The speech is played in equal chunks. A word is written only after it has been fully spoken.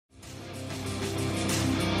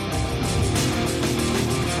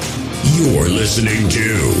You're listening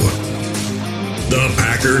to the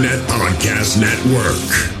Packernet Podcast Network.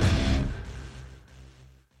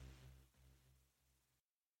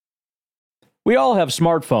 We all have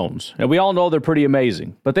smartphones, and we all know they're pretty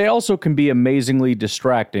amazing, but they also can be amazingly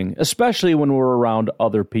distracting, especially when we're around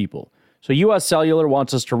other people. So US Cellular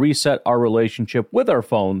wants us to reset our relationship with our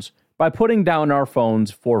phones by putting down our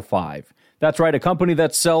phones for $5. That's right, a company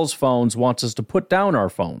that sells phones wants us to put down our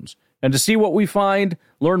phones. And to see what we find,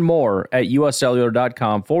 learn more at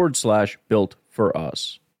uscellular.com/built for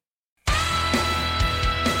us.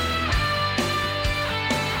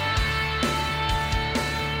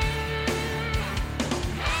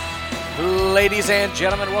 Ladies and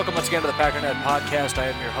gentlemen, welcome once again to the Packernet Podcast. I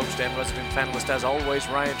am your host and resident panelist, as always,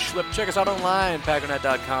 Ryan Schlip. Check us out online,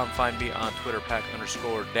 packernet.com. Find me on Twitter,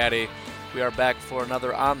 Pack_Daddy. We are back for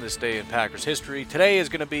another On This Day in Packers History. Today is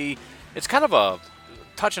going to be, it's kind of a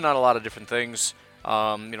touching on a lot of different things,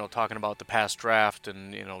 talking about the past draft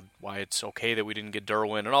and, why it's okay that we didn't get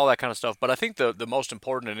Derwin and all that kind of stuff. But I think the most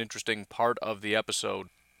important and interesting part of the episode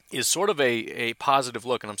is sort of a positive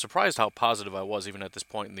look, and I'm surprised how positive I was even at this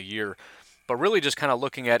point in the year. But really just kind of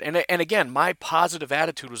looking at, and again, my positive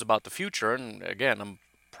attitude was about the future, and again, I'm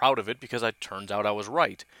proud of it because it turns out I was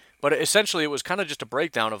right. But essentially, it was kind of just a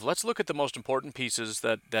breakdown of let's look at the most important pieces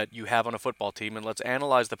that you have on a football team, and let's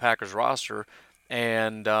analyze the Packers roster,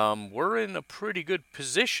 and we're in a pretty good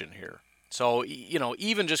position here. So,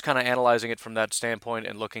 even just kind of analyzing it from that standpoint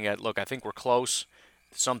and looking at, look, I think we're close.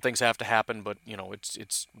 Some things have to happen, but,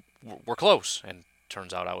 we're close, and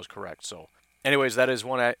turns out I was correct, so... Anyways, that is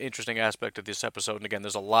one interesting aspect of this episode. And again,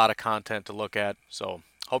 there's a lot of content to look at. So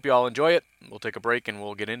hope you all enjoy it. We'll take a break and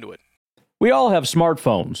we'll get into it. We all have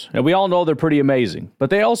smartphones, and we all know they're pretty amazing,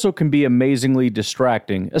 but they also can be amazingly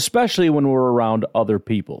distracting, especially when we're around other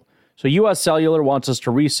people. So US Cellular wants us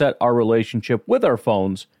to reset our relationship with our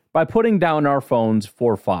phones by putting down our phones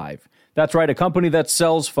for $5. That's right, a company that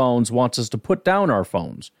sells phones wants us to put down our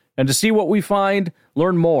phones. And to see what we find,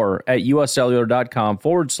 learn more at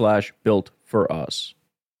uscellular.com/built for us.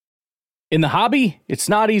 In the hobby, it's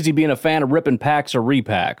not easy being a fan of ripping packs or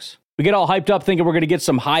repacks. We get all hyped up thinking we're going to get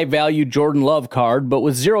some high-value Jordan Love card, but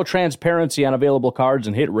with zero transparency on available cards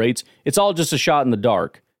and hit rates, it's all just a shot in the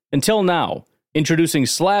dark. Until now, introducing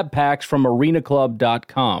slab packs from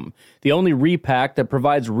arenaclub.com, the only repack that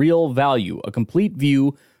provides real value, a complete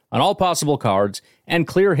view on all possible cards, and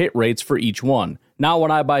clear hit rates for each one. Now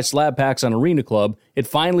when I buy slab packs on Arena Club, it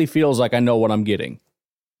finally feels like I know what I'm getting.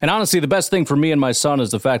 And honestly, the best thing for me and my son is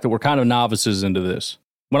the fact that we're kind of novices into this.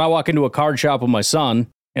 When I walk into a card shop with my son,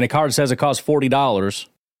 and a card says it costs $40,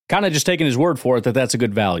 kind of just taking his word for it that that's a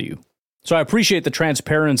good value. So I appreciate the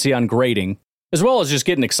transparency on grading, as well as just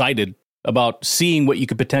getting excited about seeing what you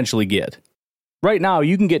could potentially get. Right now,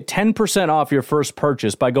 you can get 10% off your first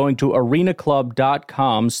purchase by going to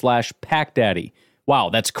arenaclub.com/packdaddy. Wow,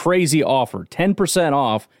 that's crazy offer. 10%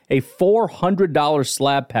 off a $400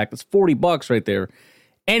 slab pack. That's $40 right there.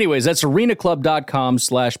 Anyways, that's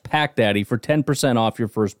arenaclub.com/packdaddy for 10% off your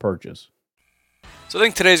first purchase. So I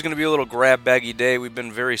think today's going to be a little grab baggy day. We've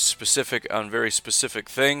been very specific on very specific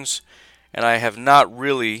things, and I have not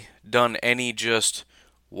really done any just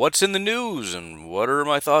what's in the news and what are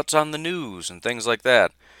my thoughts on the news and things like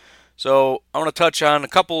that. So I want to touch on a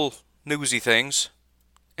couple newsy things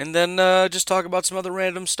and then just talk about some other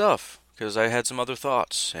random stuff because I had some other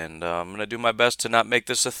thoughts, and I'm going to do my best to not make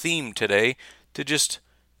this a theme today, to just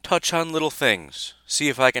touch on little things. See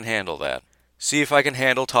if I can handle that. See if I can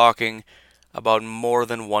handle talking about more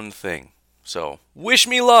than one thing. So, wish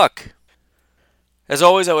me luck! As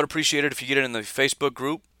always, I would appreciate it if you get in the Facebook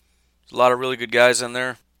group. There's a lot of really good guys in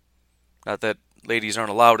there. Not that ladies aren't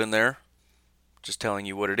allowed in there. Just telling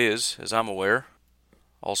you what it is, as I'm aware.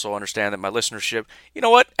 Also understand that my listenership... You know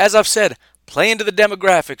what? As I've said, play into the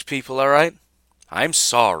demographics, people, alright? I'm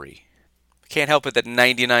sorry. Can't help it that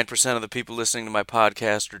 99% of the people listening to my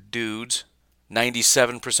podcast are dudes.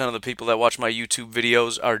 97% of the people that watch my YouTube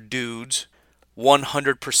videos are dudes.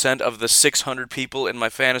 100% of the 600 people in my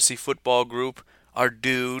fantasy football group are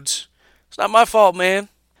dudes. It's not my fault, man.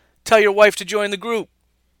 Tell your wife to join the group.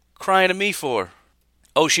 Crying to me for.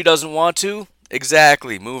 Oh, she doesn't want to?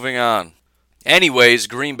 Exactly. Moving on. Anyways,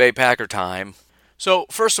 Green Bay Packer time. So,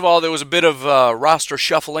 first of all, there was a bit of roster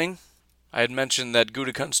shuffling. I had mentioned that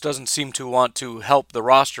Gutekunst doesn't seem to want to help the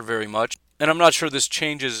roster very much, and I'm not sure this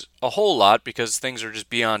changes a whole lot because things are just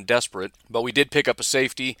beyond desperate, but we did pick up a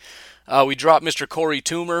safety. We dropped Mr. Corey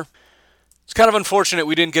Toomer. It's kind of unfortunate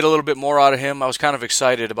we didn't get a little bit more out of him. I was kind of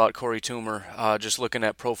excited about Corey Toomer. Just looking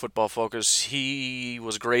at Pro Football Focus, he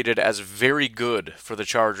was graded as very good for the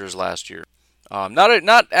Chargers last year.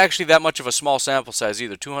 Not actually that much of a small sample size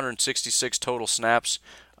either. 266 total snaps.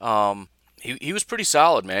 He was pretty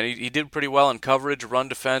solid, man. He did pretty well in coverage, run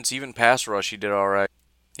defense, even pass rush. He did all right.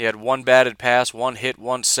 He had one batted pass, one hit,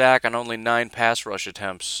 one sack on only 9 pass rush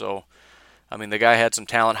attempts. So, I mean, the guy had some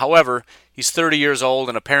talent. However, he's 30 years old,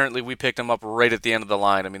 and apparently we picked him up right at the end of the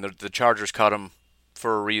line. I mean, the Chargers cut him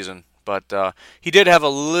for a reason. But he did have a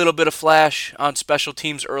little bit of flash on special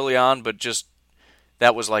teams early on, but just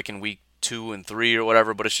that was like in week 2 and 3 or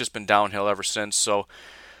whatever. But it's just been downhill ever since. So,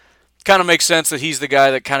 kind of makes sense that he's the guy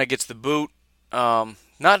that kind of gets the boot.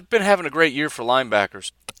 Not been having a great year for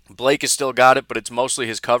linebackers. Blake has still got it, but it's mostly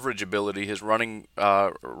his coverage ability. His run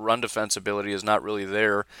defense ability is not really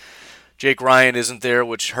there. Jake Ryan isn't there,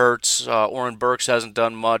 which hurts. Oren Burks hasn't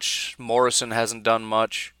done much. Morrison hasn't done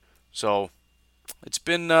much. So it's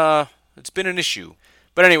been an issue.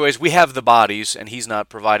 But anyways, we have the bodies, and he's not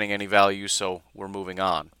providing any value, so we're moving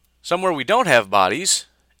on. Somewhere we don't have bodies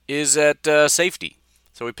is at safety.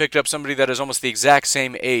 So we picked up somebody that is almost the exact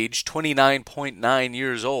same age, 29.9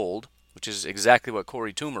 years old, which is exactly what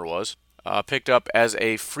Corey Toomer was. Picked up as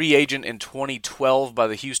a free agent in 2012 by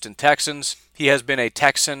the Houston Texans. He has been a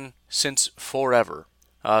Texan since forever.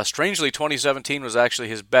 Strangely, 2017 was actually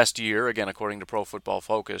his best year, again, according to Pro Football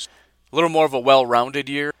Focus. A little more of a well-rounded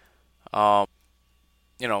year. Kind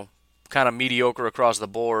of mediocre across the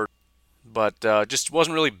board, but just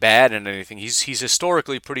wasn't really bad in anything. He's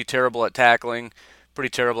historically pretty terrible at tackling, pretty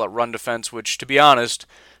terrible at run defense, which, to be honest,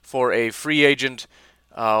 for a free agent,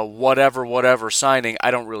 whatever signing,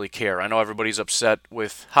 I don't really care. I know everybody's upset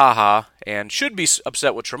with HaHa and should be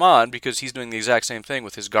upset with Tramon because he's doing the exact same thing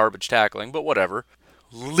with his garbage tackling, but whatever.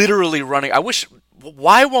 Literally running.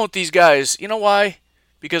 Why won't these guys, you know why?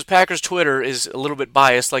 Because Packers Twitter is a little bit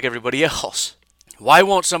biased like everybody else. Why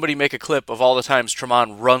won't somebody make a clip of all the times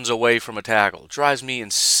Tramon runs away from a tackle? It drives me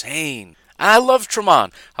insane. I love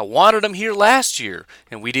Tramon. I wanted him here last year,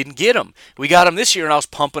 and we didn't get him. We got him this year, and I was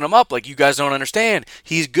pumping him up like you guys don't understand.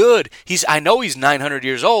 He's good. I know he's 900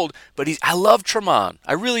 years old, but I love Tramon.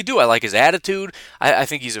 I really do. I like his attitude. I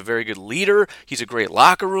think he's a very good leader. He's a great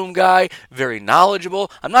locker room guy, very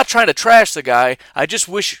knowledgeable. I'm not trying to trash the guy. I just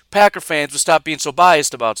wish Packer fans would stop being so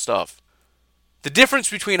biased about stuff. The difference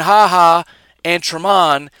between HaHa and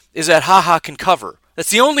Tramon is that HaHa can cover. That's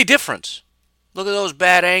the only difference. Look at those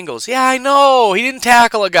bad angles. Yeah, I know. He didn't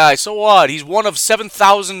tackle a guy. So what? He's one of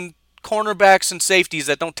 7,000 cornerbacks and safeties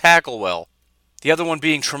that don't tackle well. The other one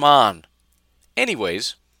being Tramon.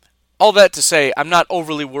 Anyways, all that to say, I'm not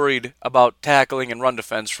overly worried about tackling and run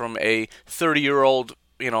defense from a 30-year-old,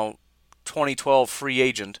 2012 free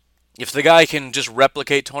agent. If the guy can just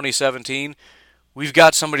replicate 2017, we've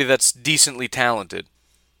got somebody that's decently talented.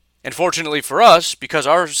 And fortunately for us, because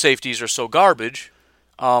our safeties are so garbage,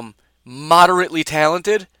 moderately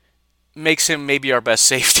talented makes him maybe our best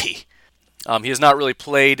safety. He has not really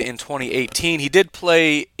played in 2018. He did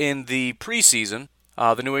play in the preseason.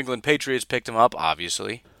 The New England Patriots picked him up,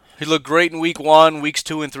 obviously. He looked great in week 1. Weeks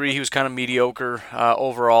 2 and 3, he was kind of mediocre.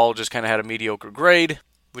 Overall, just kind of had a mediocre grade,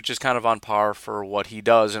 which is kind of on par for what he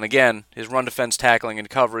does. And again, his run defense, tackling, and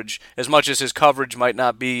coverage, as much as his coverage might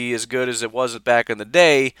not be as good as it was back in the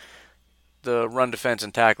day, the run defense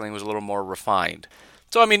and tackling was a little more refined.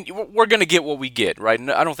 So, I mean, we're going to get what we get, right?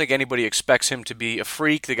 I don't think anybody expects him to be a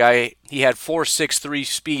freak. The guy, he had 4.63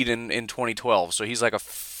 speed in 2012, so he's like a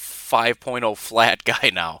 5.0 flat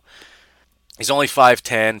guy now. He's only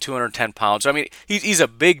 5'10", 210 pounds. So, I mean, he's a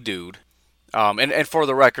big dude. And for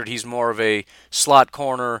the record, he's more of a slot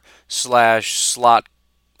corner strong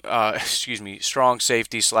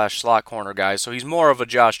safety / slot corner guy. So he's more of a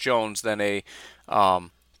Josh Jones than a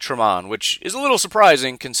Tramon, which is a little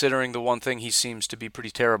surprising considering the one thing he seems to be pretty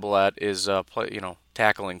terrible at is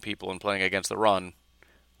tackling people and playing against the run,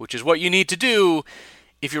 which is what you need to do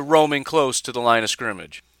if you're roaming close to the line of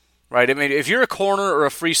scrimmage, right? I mean, if you're a corner or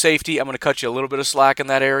a free safety, I'm going to cut you a little bit of slack in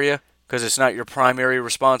that area because it's not your primary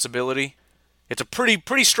responsibility. It's a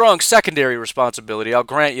pretty strong secondary responsibility, I'll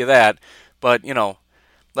grant you that, but,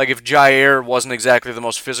 like if Jair wasn't exactly the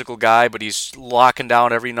most physical guy, but he's locking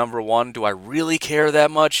down every number one, do I really care that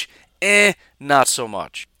much? Not so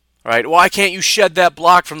much. Right? Why can't you shed that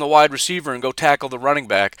block from the wide receiver and go tackle the running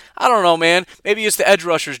back? I don't know, man. Maybe it's the edge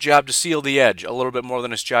rusher's job to seal the edge a little bit more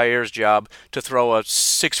than it's Jair's job to throw a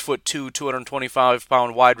 6'2",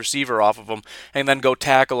 225-pound wide receiver off of him and then go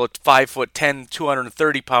tackle a 5'10",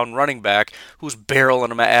 230-pound running back who's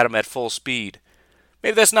barreling at him at full speed.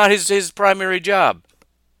 Maybe that's not his primary job.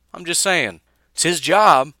 I'm just saying. It's his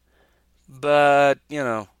job, but,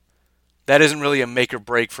 that isn't really a make or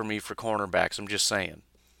break for me for cornerbacks. I'm just saying.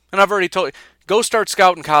 And I've already told you, go start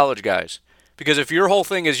scouting college guys. Because if your whole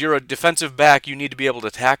thing is you're a defensive back, you need to be able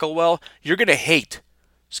to tackle well, you're going to hate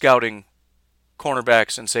scouting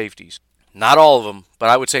cornerbacks and safeties. Not all of them, but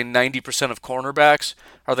I would say 90% of cornerbacks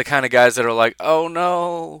are the kind of guys that are like, oh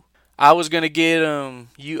no, I was going to get him.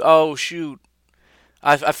 Oh shoot.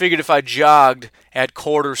 I figured if I jogged at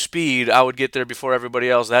quarter speed, I would get there before everybody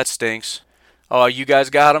else. That stinks. Oh, you guys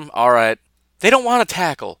got him? All right. They don't want to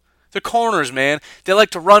tackle. They're corners, man. They like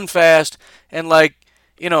to run fast and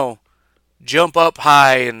jump up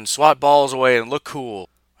high and swat balls away and look cool.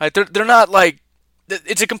 Right? They're not like,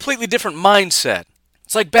 it's a completely different mindset.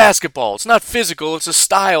 It's like basketball. It's not physical. It's a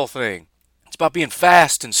style thing. It's about being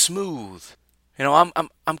fast and smooth.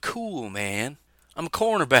 I'm cool, man. I'm a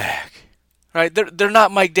cornerback. Right? They're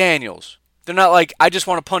not Mike Daniels. They're not like, I just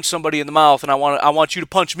want to punch somebody in the mouth and I want you to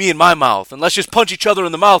punch me in my mouth and let's just punch each other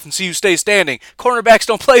in the mouth and see who stays standing. Cornerbacks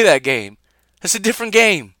don't play that game. It's a different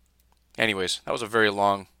game. Anyways, that was a very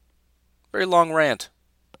long rant.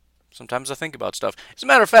 Sometimes I think about stuff. As a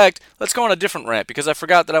matter of fact, let's go on a different rant because I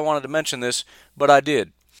forgot that I wanted to mention this, but I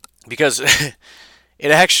did. Because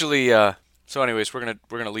it actually so anyways, we're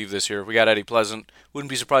gonna leave this here. We got Eddie Pleasant. Wouldn't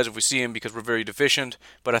be surprised if we see him because we're very deficient,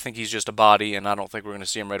 but I think he's just a body, and I don't think we're going to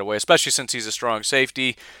see him right away, especially since he's a strong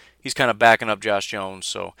safety. He's kind of backing up Josh Jones,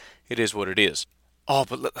 so it is what it is. Oh,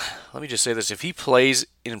 but let me just say this. If he plays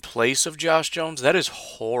in place of Josh Jones, that is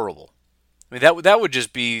horrible. I mean, that would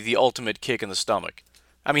just be the ultimate kick in the stomach.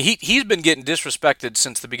 I mean, he's been getting disrespected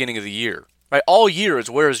since the beginning of the year. Right? All year it's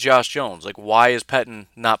where is Josh Jones? Like, why is Pettine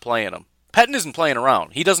not playing him? Pettine isn't playing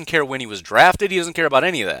around. He doesn't care when he was drafted. He doesn't care about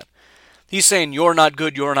any of that. He's saying, you're not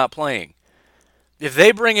good, you're not playing. If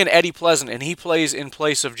they bring in Eddie Pleasant and he plays in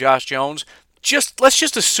place of Josh Jones, let's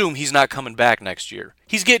just assume he's not coming back next year.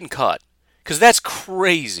 He's getting cut. Because that's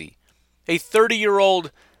crazy. A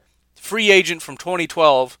 30-year-old free agent from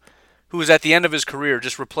 2012 who was at the end of his career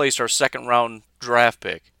just replaced our second-round draft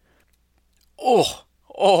pick. Oh,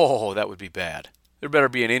 that would be bad. There better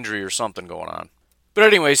be an injury or something going on. But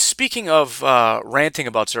anyways, speaking of ranting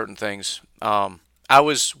about certain things, I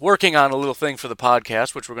was working on a little thing for the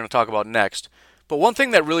podcast, which we're going to talk about next. But one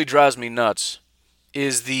thing that really drives me nuts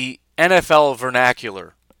is the NFL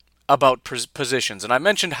vernacular about positions. And I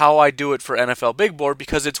mentioned how I do it for NFL Big Board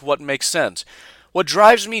because it's what makes sense. What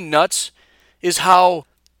drives me nuts is how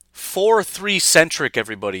 4-3 centric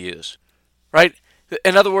everybody is. Right?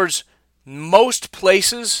 In other words, most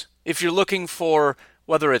places, if you're looking for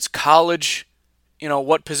whether it's college,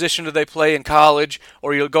 what position do they play in college,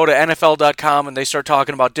 or you'll go to NFL.com and they start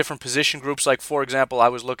talking about different position groups. Like, for example, I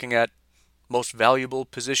was looking at most valuable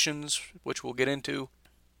positions, which we'll get into.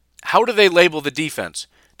 How do they label the defense?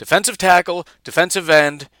 Defensive tackle, defensive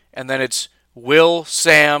end, and then it's Will,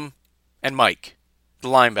 Sam, and Mike, the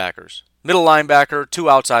linebackers. Middle linebacker, 2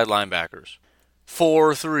 outside linebackers.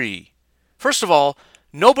 4-3. First of all,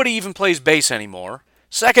 nobody even plays base anymore.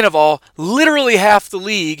 Second of all, literally half the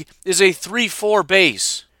league is a 3-4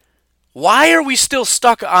 base. Why are we still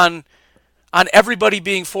stuck on everybody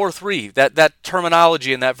being 4-3? That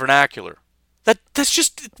terminology and that vernacular. That's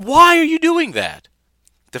just, why are you doing that?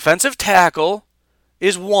 Defensive tackle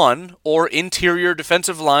is 1, or interior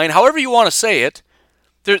defensive line, however you want to say it.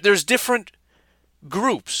 There's different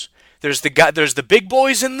groups. There's the big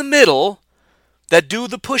boys in the middle that do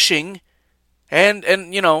the pushing and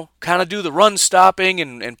kind of do the run stopping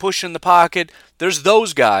and push in the pocket. There's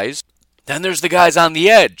those guys. Then there's the guys on the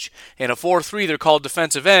edge. In a 4-3, they're called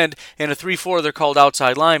defensive end. In a 3-4, they're called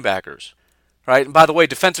outside linebackers. Right? And by the way,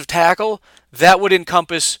 defensive tackle, that would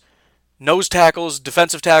encompass nose tackles,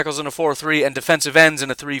 defensive tackles in a 4-3, and defensive ends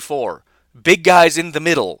in a 3-4. Big guys in the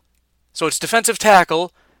middle. So it's defensive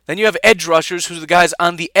tackle. Then you have edge rushers, who's the guys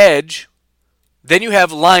on the edge. Then you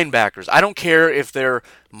have linebackers. I don't care if they're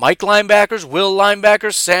Mike linebackers, Will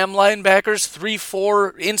linebackers, Sam linebackers,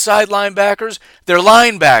 3-4 inside linebackers. They're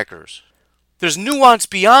linebackers. There's nuance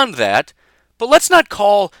beyond that, but let's not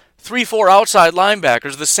call 3-4 outside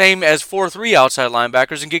linebackers the same as 4-3 outside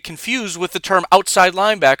linebackers and get confused with the term outside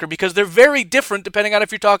linebacker because they're very different depending on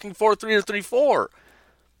if you're talking 4-3 or 3-4.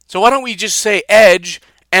 So why don't we just say edge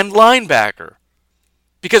and linebacker?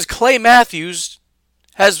 Because Clay Matthews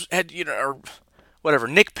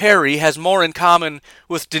Nick Perry has more in common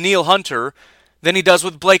with Danielle Hunter than he does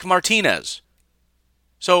with Blake Martinez.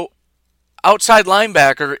 So outside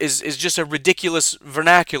linebacker is just a ridiculous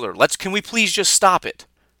vernacular. Can we please just stop it?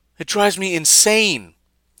 It drives me insane.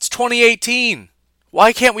 It's 2018.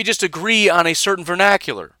 Why can't we just agree on a certain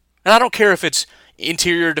vernacular? And I don't care if it's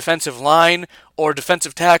interior defensive line or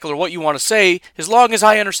defensive tackle or what you want to say, as long as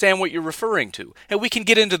I understand what you're referring to. And we can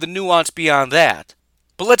get into the nuance beyond that.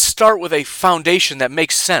 But let's start with a foundation that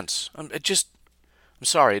makes sense. I'm I'm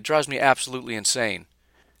sorry, it drives me absolutely insane.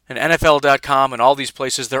 And NFL.com and all these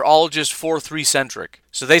places, they're all just 4-3 centric.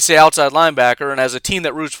 So they say outside linebacker, and as a team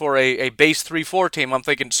that roots for a base 3-4 team, I'm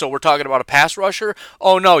thinking, so we're talking about a pass rusher?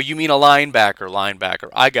 Oh no, you mean a linebacker.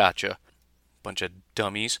 I gotcha. Bunch of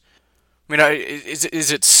dummies. I mean,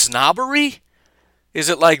 is it snobbery? Is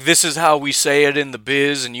it like this is how we say it in the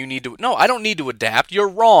biz and you need to... No, I don't need to adapt. You're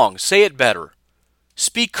wrong. Say it better.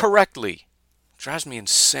 Speak correctly. It drives me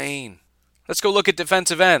insane. Let's go look at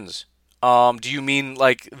defensive ends. Do you mean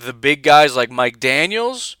like the big guys like Mike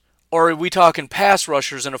Daniels? Or are we talking pass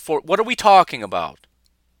rushers in a four? What are we talking about?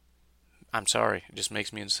 I'm sorry. It just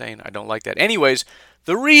makes me insane. I don't like that. Anyways,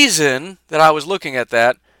 the reason that I was looking at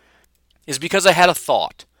that is because I had a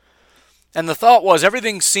thought. And the thought was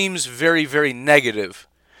everything seems very, very negative.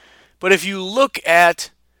 But if you look at,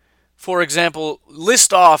 for example,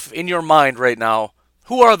 list off in your mind right now,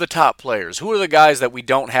 who are the top players? Who are the guys that we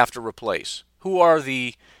don't have to replace? Who are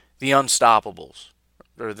the unstoppables?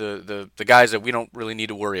 Or the guys that we don't really need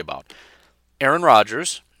to worry about? Aaron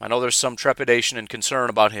Rodgers. I know there's some trepidation and concern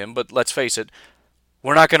about him, but let's face it,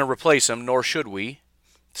 we're not going to replace him, nor should we,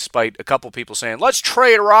 despite a couple people saying, let's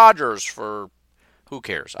trade Rodgers for... Who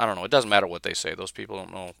cares? I don't know. It doesn't matter what they say. Those people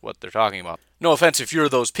don't know what they're talking about. No offense if you're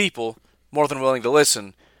those people, more than willing to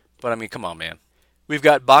listen, but I mean, come on, man. We've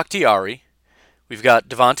got Bakhtiari. We've got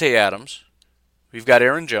Devontae Adams. We've got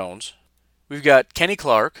Aaron Jones. We've got Kenny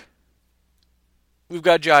Clark. We've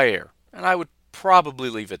got Jair. And I would probably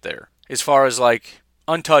leave it there. As far as like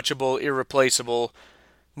untouchable, irreplaceable,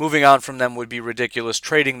 moving on from them would be ridiculous.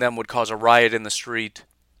 Trading them would cause a riot in the street.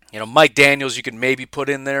 You know, Mike Daniels you could maybe put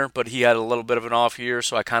in there, but he had a little bit of an off year,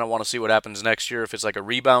 so I kind of want to see what happens next year, if it's like a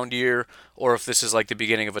rebound year, or if this is like the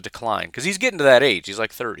beginning of a decline. Because he's getting to that age. He's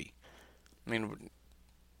like 30. I mean,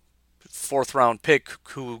 fourth-round pick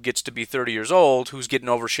who gets to be 30 years old, who's getting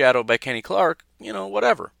overshadowed by Kenny Clark, you know,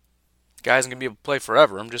 whatever. Guy's going to be able to play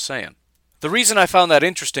forever, I'm just saying. The reason I found that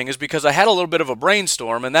interesting is because I had a little bit of a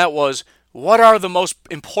brainstorm, and that was, what are the most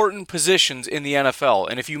important positions in the NFL?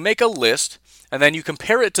 And if you make a list, and then you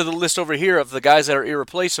compare it to the list over here of the guys that are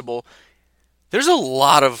irreplaceable, there's a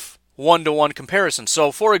lot of one-to-one comparisons.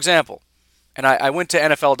 So, for example, and I went to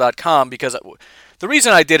NFL.com because the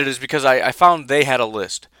reason I did it is because I found they had a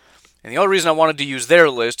list. And the only reason I wanted to use their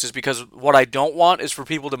list is because what I don't want is for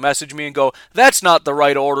people to message me and go, that's not the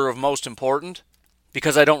right order of most important,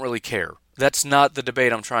 because I don't really care. That's not the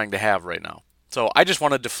debate I'm trying to have right now. So I just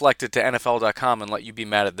want to deflect it to NFL.com and let you be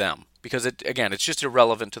mad at them. Because, it's just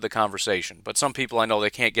irrelevant to the conversation. But some people, I know they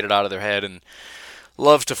can't get it out of their head and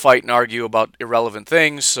love to fight and argue about irrelevant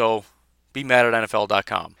things, so be mad at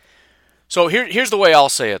NFL.com. So here's the way I'll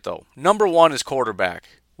say it, though. Number one is quarterback.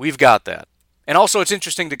 We've got that. And also it's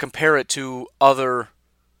interesting to compare it to other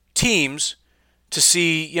teams to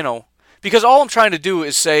see, you know, because all I'm trying to do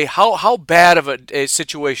is say how bad of a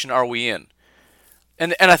situation are we in?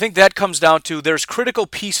 And I think that comes down to there's critical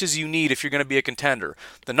pieces you need if you're going to be a contender.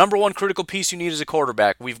 The number one critical piece you need is a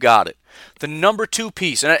quarterback. We've got it. The number two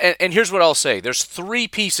piece, and here's what I'll say. There's three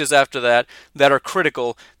pieces after that are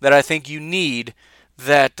critical that I think you need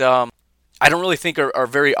that I don't really think are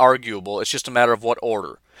very arguable. It's just a matter of what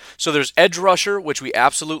order. So there's edge rusher, which we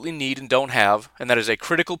absolutely need and don't have, and that is a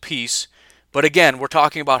critical piece. But again, we're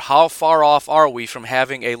talking about how far off are we from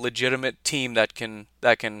having a legitimate team that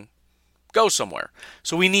can go somewhere.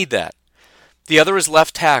 So we need that. The other is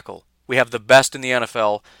left tackle. We have the best in the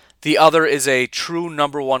NFL. The other is a true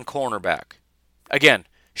number one cornerback. Again,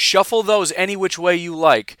 shuffle those any which way you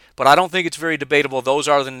like, but I don't think it's very debatable. Those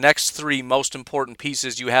are the next three most important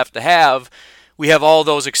pieces you have to have. We have all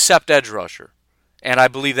those except edge rusher. And I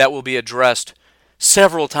believe that will be addressed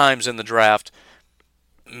several times in the draft.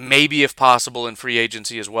 Maybe if possible in free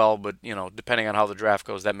agency as well, but you know, depending on how the draft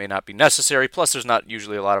goes, that may not be necessary. Plus there's not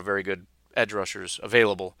usually a lot of very good edge rushers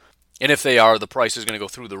available. And if they are, the price is going to go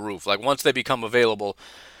through the roof. Like once they become available,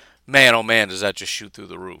 man, oh man, does that just shoot through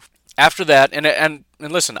the roof. After that, and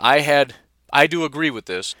listen, I do agree with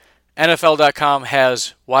this. NFL.com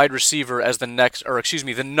has wide receiver as the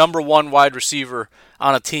number one wide receiver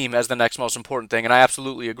on a team as the next most important thing, and I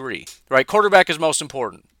absolutely agree. Right? Quarterback is most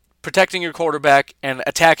important. Protecting your quarterback and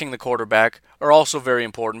attacking the quarterback are also very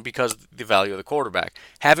important because of the value of the quarterback.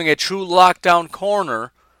 Having a true lockdown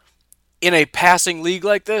corner in a passing league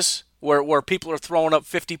like this, where people are throwing up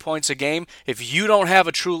 50 points a game, if you don't have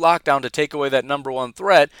a true lockdown to take away that number one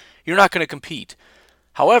threat, you're not going to compete.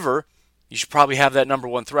 However, you should probably have that number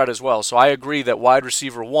one threat as well. So I agree that wide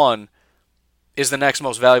receiver one is the next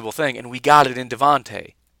most valuable thing, and we got it in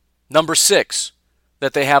Devontae. Number 6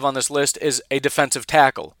 that they have on this list is a defensive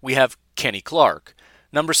tackle. We have Kenny Clark.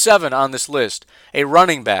 Number 7 on this list, a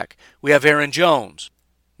running back. We have Aaron Jones.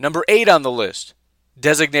 Number 8 on the list,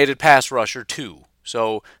 designated pass rusher 2.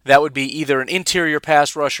 So that would be either an interior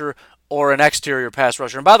pass rusher or an exterior pass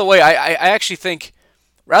rusher. And by the way, I actually think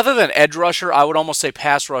rather than edge rusher, I would almost say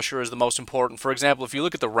pass rusher is the most important. For example, if you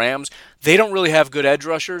look at the Rams, they don't really have good edge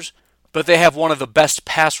rushers, but they have one of the best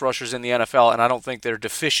pass rushers in the NFL, and I don't think they're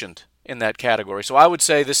deficient in that category. So I would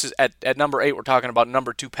say this is at number 8, we're talking about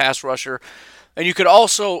number 2 pass rusher. And you could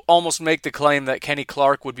also almost make the claim that Kenny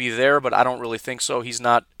Clark would be there, but I don't really think so. He's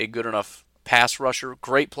not a good enough pass rusher.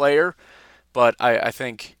 Great player, but I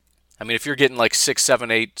think, if you're getting like 6, 7,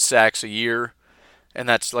 8 sacks a year, and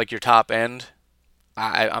that's like your top end,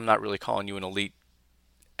 I'm not really calling you an elite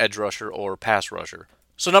edge rusher or pass rusher.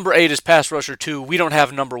 So number 8 is pass rusher 2. We don't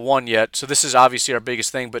have number 1 yet, so this is obviously our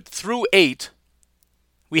biggest thing. But through 8,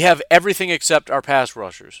 we have everything except our pass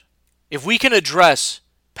rushers. If we can address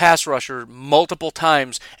pass rusher multiple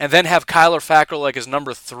times and then have Kyler Fackrell as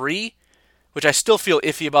number 3, which I still feel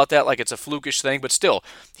iffy about that, like it's a flukish thing, but still,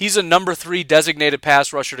 he's a number 3 designated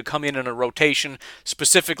pass rusher to come in a rotation,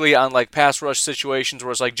 specifically on pass rush situations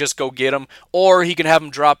where it's just go get him, or he can have him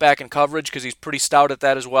drop back in coverage because he's pretty stout at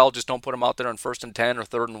that as well. Just don't put him out there on 1st and 10 or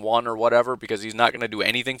 3rd and 1 or whatever, because he's not going to do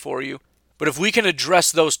anything for you. But if we can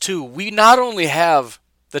address those two, we not only have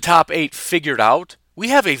the top 8 figured out, we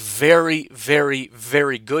have a very, very,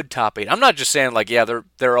 very good top 8. I'm not just saying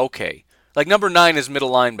they're okay. Number 9 is middle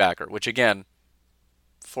linebacker, which again,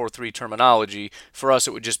 4-3 terminology, for us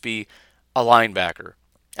it would just be a linebacker.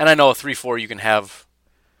 And I know a 3-4 you can have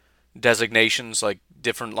designations,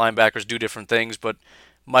 different linebackers do different things, but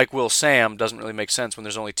Mike, Will, Sam doesn't really make sense when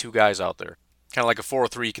there's only 2 guys out there. Kind of like a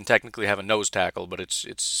 4-3, you can technically have a nose tackle, but it's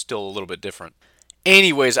still a little bit different.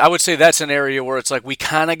 Anyways, I would say that's an area where it's we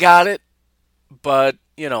kind of got it, but,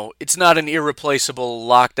 it's not an irreplaceable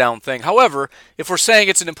lockdown thing. However, if we're saying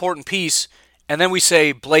it's an important piece, and then we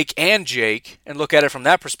say Blake and Jake, and look at it from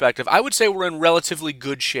that perspective, I would say we're in relatively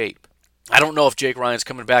good shape. I don't know if Jake Ryan's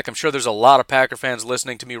coming back. I'm sure there's a lot of Packer fans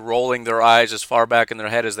listening to me rolling their eyes as far back in their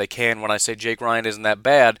head as they can when I say Jake Ryan isn't that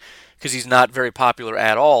bad, because he's not very popular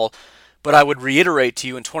at all. But I would reiterate to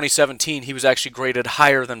you, in 2017, he was actually graded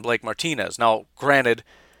higher than Blake Martinez. Now, granted,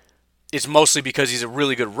 it's mostly because he's a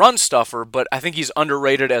really good run stuffer, but I think he's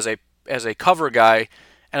underrated as a cover guy,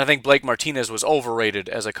 and I think Blake Martinez was overrated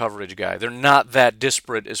as a coverage guy. They're not that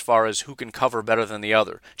disparate as far as who can cover better than the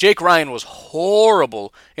other. Jake Ryan was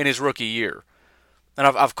horrible in his rookie year, and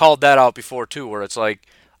I've called that out before too, where it's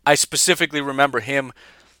I specifically remember him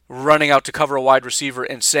running out to cover a wide receiver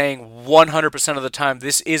and saying 100% of the time,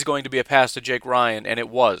 this is going to be a pass to Jake Ryan, and it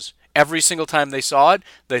was. Every single time they saw it,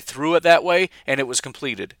 they threw it that way, and it was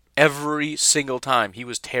completed. Every single time. He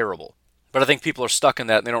was terrible. But I think people are stuck in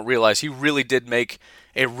that, and they don't realize he really did make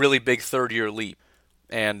a really big third-year leap.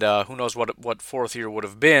 And who knows what fourth year would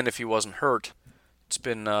have been if he wasn't hurt. It's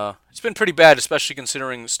been pretty bad, especially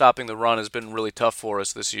considering stopping the run has been really tough for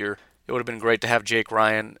us this year. It would have been great to have Jake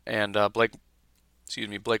Ryan and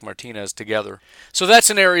Blake Martinez together. So that's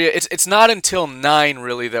an area. It's not until 9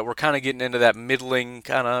 really that we're kind of getting into that middling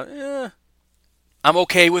kind of. I'm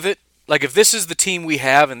okay with it. If this is the team we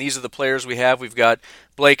have and these are the players we have, we've got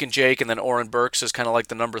Blake and Jake, and then Oren Burks is kind of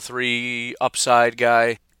the number 3 upside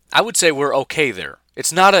guy. I would say we're okay there.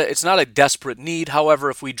 It's not a desperate need. However,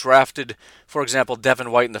 if we drafted, for example,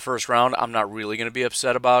 Devin White in the first round, I'm not really going to be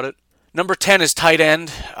upset about it. Number 10 is tight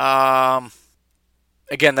end.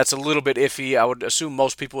 Again, that's a little bit iffy. I would assume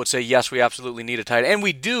most people would say, yes, we absolutely need a tight end. And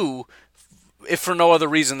we do, if for no other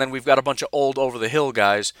reason than we've got a bunch of old over-the-hill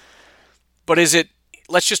guys. But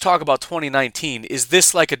let's just talk about 2019. Is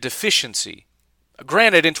this a deficiency?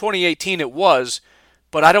 Granted, in 2018 it was,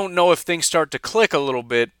 but I don't know if things start to click a little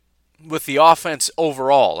bit with the offense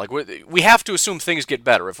overall. We have to assume things get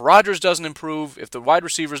better. If Rodgers doesn't improve, if the wide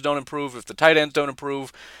receivers don't improve, if the tight ends don't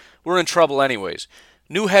improve, we're in trouble anyways.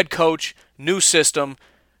 New head coach, new system,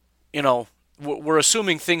 we're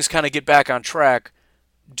assuming things kind of get back on track.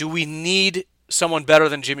 Do we need someone better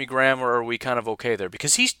than Jimmy Graham, or are we kind of okay there?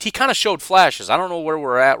 Because he kind of showed flashes. I don't know where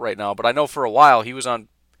we're at right now, but I know for a while he was on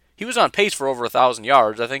pace for over 1,000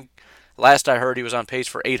 yards. I think last I heard he was on pace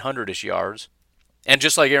for 800-ish yards. And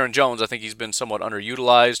just like Aaron Jones, I think he's been somewhat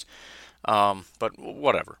underutilized, but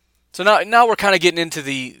whatever. So now we're kind of getting into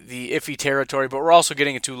the iffy territory, but we're also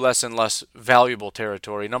getting into less and less valuable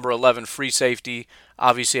territory. Number 11, free safety,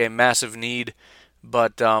 obviously a massive need.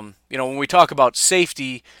 But, when we talk about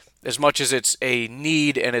safety, as much as it's a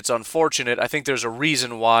need and it's unfortunate, I think there's a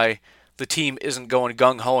reason why the team isn't going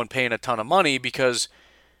gung-ho and paying a ton of money, because,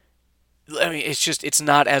 it's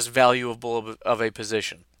not as valuable of a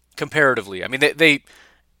position comparatively. They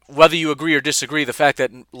whether you agree or disagree, the fact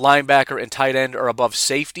that linebacker and tight end are above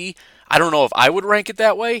safety, I don't know if I would rank it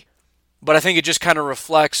that way, but I think it just kind of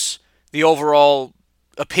reflects the overall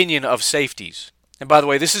opinion of safeties. And by the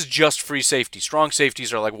way, this is just free safety. Strong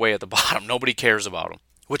safeties are like way at the bottom. Nobody cares about them.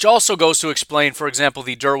 Which also goes to explain, for example,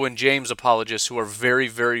 the Derwin James apologists who are very,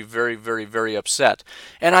 very, very, very, very upset.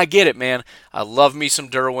 And I get it, man. I love me some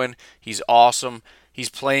Derwin. He's awesome. He's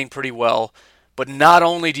playing pretty well. But not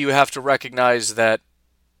only do you have to recognize that,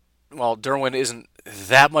 well, Derwin isn't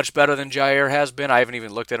that much better than Jair has been. I haven't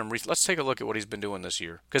even looked at him recently. Let's take a look at what he's been doing this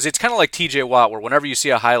year. Because it's kind of like TJ Watt, where whenever you see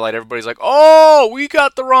a highlight, everybody's like, oh, we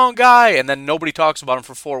got the wrong guy. And then nobody talks about him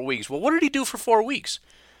for 4 weeks. Well, what did he do for 4 weeks?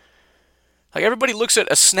 Like, everybody looks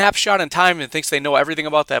at a snapshot in time and thinks they know everything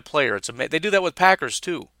about that player. They do that with Packers,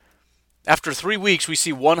 too. After 3 weeks, we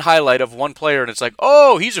see one highlight of one player, and it's like,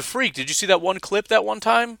 oh, he's a freak. Did you see that one clip that one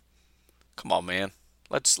time? Come on, man.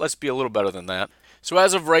 Let's be a little better than that. So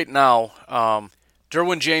as of right now,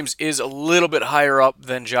 Derwin James is a little bit higher up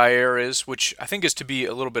than Jair is, which I think is to be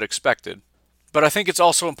a little bit expected. But I think it's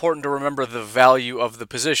also important to remember the value of the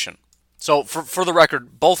position. So for the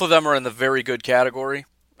record, both of them are in the very good category.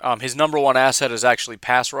 His number one asset is actually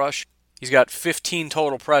pass rush. He's got 15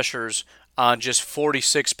 total pressures on just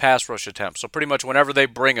 46 pass rush attempts. So pretty much whenever they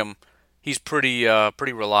bring him, he's pretty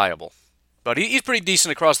reliable. But he's pretty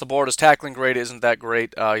decent across the board. His tackling grade isn't that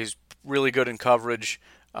great. He's really good in coverage.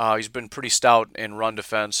 He's been pretty stout in run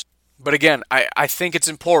defense. But again, I think it's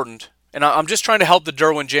important, and I'm just trying to help the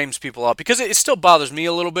Derwin James people out because it still bothers me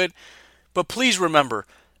a little bit. But please remember,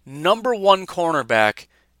 number one cornerback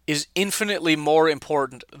is infinitely more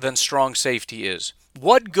important than strong safety is.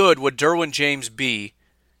 What good would Derwin James be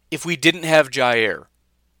if we didn't have Jair?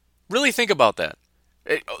 Really think about that.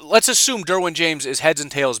 Let's assume Derwin James is heads and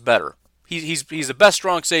tails better. He's the best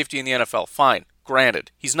strong safety in the NFL. Fine,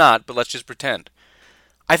 granted. He's not, but let's just pretend.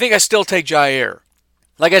 I think I still take Jair.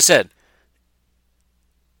 Like I said,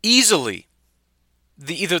 easily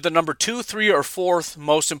either the number 2, 3, or 4th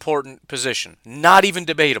most important position. Not even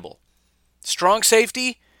debatable. Strong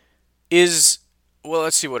safety is, well,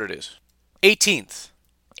 let's see what it is. 18th.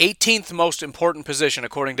 18th most important position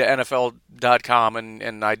according to NFL.com,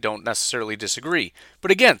 and I don't necessarily disagree.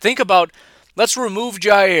 But again, think about, let's remove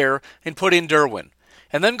Jair and put in Derwin.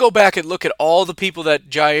 And then go back and look at all the people that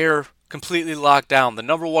Jair completely locked down, the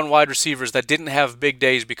number one wide receivers that didn't have big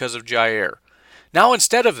days because of Jair. Now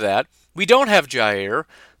instead of that, we don't have Jair.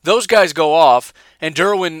 Those guys go off, and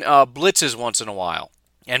Derwin blitzes once in a while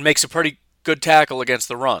and makes a pretty good tackle against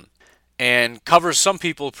the run and covers some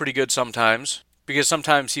people pretty good sometimes because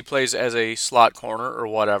sometimes he plays as a slot corner or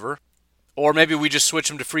whatever. Or maybe we just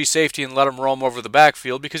switch him to free safety and let him roam over the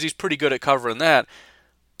backfield because he's pretty good at covering that.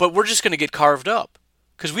 But we're just going to get carved up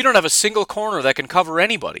because we don't have a single corner that can cover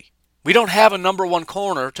anybody. We don't have a number one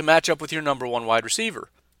corner to match up with your number one wide receiver.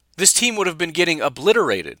 This team would have been getting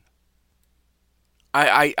obliterated.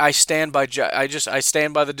 I stand by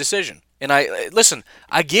the decision. And listen,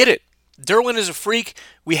 I get it. Derwin is a freak.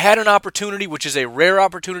 We had an opportunity, which is a rare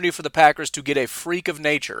opportunity for the Packers to get a freak of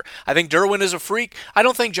nature. I think Derwin is a freak. I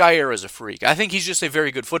don't think Jair is a freak. I think he's just a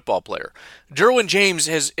very good football player. Derwin James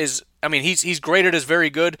he's graded as very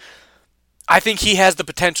good. I think he has the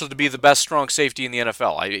potential to be the best strong safety in the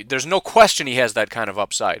NFL. There's no question he has that kind of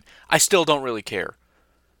upside. I still don't really care.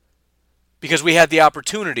 Because we had the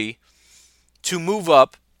opportunity to move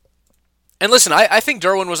up. And listen, I think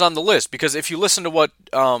Derwin was on the list because if you listen to what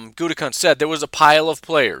Gutekunst said, there was a pile of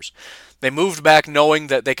players. They moved back knowing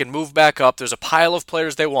that they can move back up. There's a pile of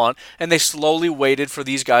players they want, and they slowly waited for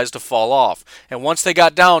these guys to fall off. And once they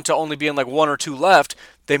got down to only being like 1 or 2 left,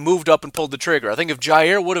 they moved up and pulled the trigger. I think if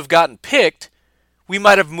Jair would have gotten picked, we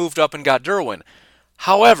might have moved up and got Derwin.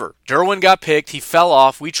 However, Derwin got picked, he fell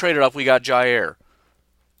off, we traded up, we got Jair.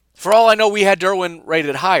 For all I know, we had Derwin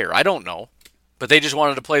rated higher. I don't know. But they just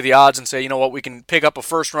wanted to play the odds and say, you know what, we can pick up a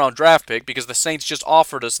first-round draft pick because the Saints just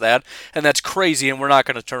offered us that, and that's crazy, and we're not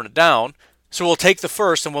going to turn it down. So we'll take the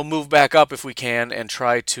first, and we'll move back up if we can and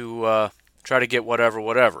try to get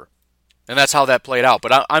whatever. And that's how that played out.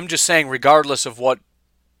 But I'm just saying, regardless of what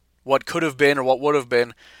could have been or what would have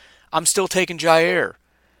been, I'm still taking Jair.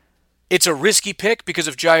 It's a risky pick because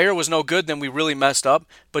if Jair was no good, then we really messed up.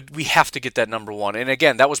 But we have to get that number one. And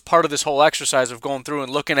again, that was part of this whole exercise of going through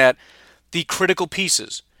and looking at the critical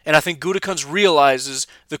pieces. And I think Gutekunst realizes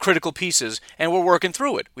the critical pieces, and we're working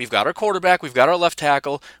through it. We've got our quarterback, we've got our left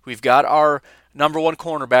tackle, we've got our number one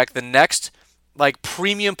cornerback. The next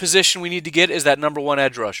premium position we need to get is that number one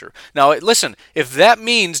edge rusher. Now, listen, if that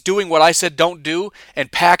means doing what I said don't do and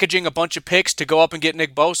packaging a bunch of picks to go up and get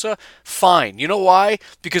Nick Bosa, fine. You know why?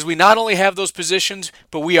 Because we not only have those positions,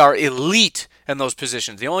 but we are elite in those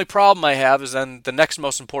positions. The only problem I have is then the next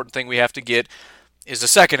most important thing we have to get is the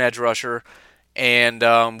second edge rusher, and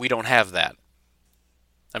we don't have that.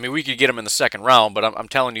 I mean, we could get him in the second round, but I'm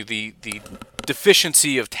telling you, the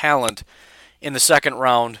deficiency of talent in the second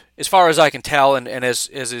round, as far as I can tell, and as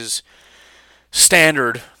is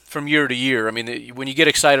standard from year to year. I mean, when you get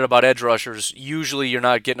excited about edge rushers, usually you're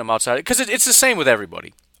not getting them outside, because it's the same with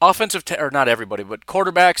everybody. Or not everybody, but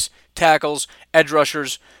quarterbacks, tackles, edge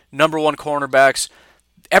rushers, number one cornerbacks.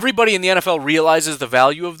 Everybody in the NFL realizes the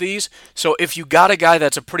value of these. So if you got a guy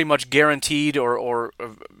that's a pretty much guaranteed or a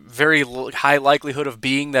very high likelihood of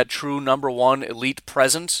being that true number one elite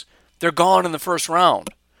presence, they're gone in the first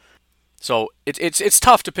round. So it's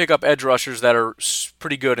tough to pick up edge rushers that are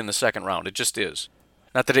pretty good in the second round. It just is.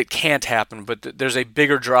 Not that it can't happen, but there's a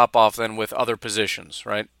bigger drop-off than with other positions,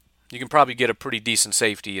 right? You can probably get a pretty decent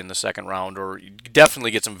safety in the second round, or you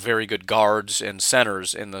definitely get some very good guards and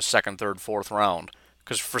centers in the second, third, fourth round.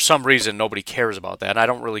 Because for some reason, nobody cares about that. And I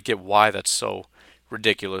don't really get why that's so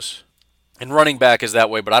ridiculous. And running back is that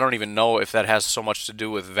way, but I don't even know if that has so much to do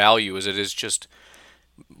with value as it is just,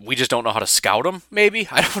 we just don't know how to scout them, maybe?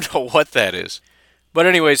 I don't know what that is. But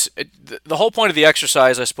anyways, the whole point of the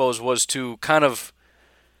exercise, I suppose, was to kind of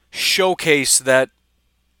showcase that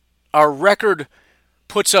our record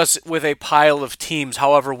puts us with a pile of teams.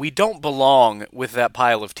 However, we don't belong with that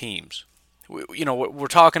pile of teams. We're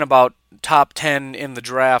talking about top 10 in the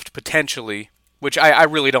draft potentially, which I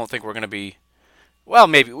really don't think we're going to be. Well,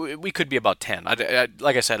 maybe we could be about 10.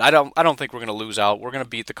 Like I said, I don't think we're going to lose out. We're going to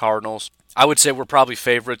beat the Cardinals. I would say we're probably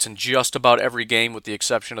favorites in just about every game, with the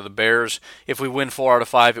exception of the Bears. If we win 4 out of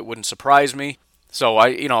 5, it wouldn't surprise me. So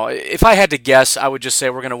if I had to guess, I would just say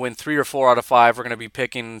we're going to win 3 or 4 out of 5. We're going to be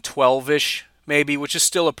picking 12-ish, maybe, which is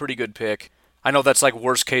still a pretty good pick. I know that's like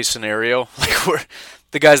worst case scenario. Like we're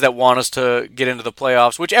the guys that want us to get into the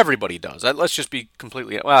playoffs, which everybody does. Let's just be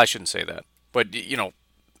completely, well, I shouldn't say that. But,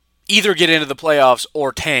 either get into the playoffs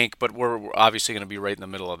or tank, but we're obviously going to be right in the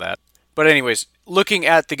middle of that. But anyways, looking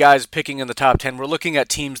at the guys picking in the top 10, we're looking at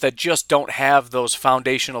teams that just don't have those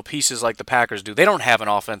foundational pieces like the Packers do. They don't have an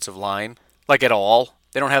offensive line, like at all.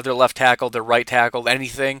 They don't have their left tackle, their right tackle,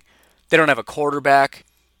 anything. They don't have a quarterback.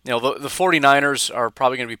 The 49ers are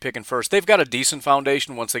probably going to be picking first. They've got a decent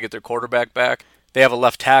foundation once they get their quarterback back. They have a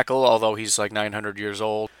left tackle, although he's like 900 years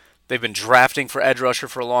old. They've been drafting for edge rusher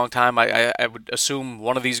for a long time. I would assume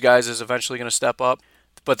one of these guys is eventually going to step up.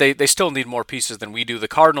 But they still need more pieces than we do. The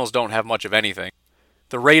Cardinals don't have much of anything.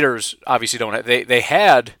 The Raiders obviously don't have. They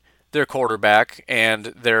had their quarterback, and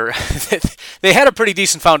they had a pretty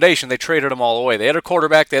decent foundation. They traded them all away. They had a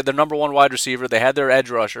quarterback. They had their number one wide receiver. They had their edge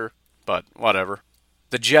rusher. But whatever.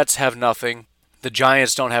 The Jets have nothing. The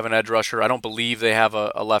Giants don't have an edge rusher. I don't believe they have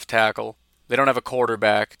a left tackle. They don't have a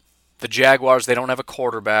quarterback. The Jaguars, they don't have a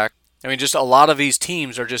quarterback. I mean, just a lot of these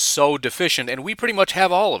teams are just so deficient, and we pretty much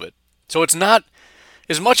have all of it. So it's not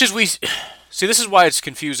as much as we... See, this is why it's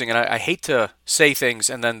confusing, and I hate to say things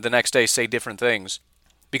and then the next day say different things.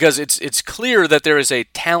 Because it's clear that there is a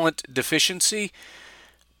talent deficiency,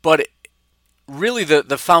 but really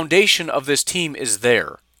the foundation of this team is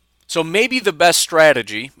there. So maybe the best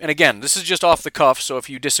strategy, and again, this is just off the cuff, so if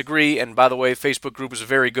you disagree, and by the way, Facebook group is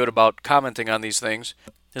very good about commenting on these things,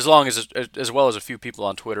 as well as a few people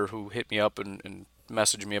on Twitter who hit me up and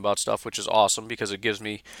message me about stuff, which is awesome because it gives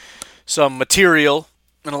me some material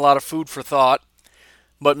and a lot of food for thought.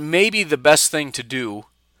 But maybe the best thing to do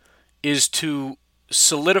is to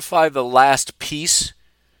solidify the last piece,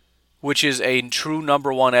 which is a true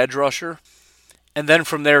number one edge rusher, and then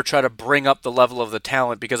from there try to bring up the level of the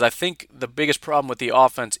talent, because I think the biggest problem with the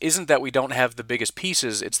offense isn't that we don't have the biggest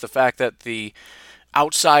pieces, it's the fact that the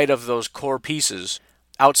outside of those core pieces,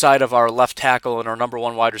 outside of our left tackle and our number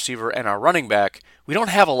one wide receiver and our running back, we don't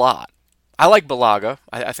have a lot. I like Bulaga.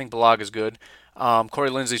 I think Bulaga's good. Corey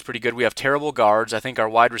Linsley's pretty good. We have terrible guards. I think our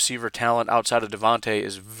wide receiver talent outside of Devontae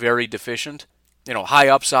is very deficient. High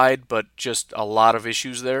upside, but just a lot of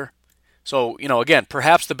issues there. So, again,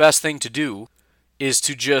 perhaps the best thing to do is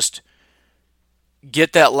to just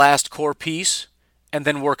get that last core piece and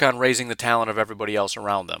then work on raising the talent of everybody else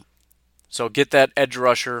around them. So get that edge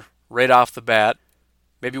rusher right off the bat.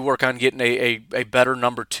 Maybe work on getting a better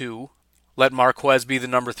number 2. Let Marquez be the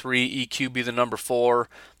number 3, EQ be the number 4,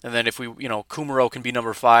 and then if we, Kumaro can be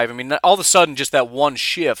number 5. I mean, all of a sudden, just that one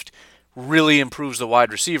shift really improves the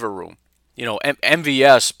wide receiver room.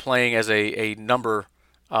 MVS playing as a number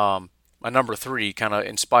 3 kind of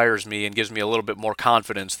inspires me and gives me a little bit more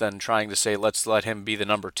confidence than trying to say, let's let him be the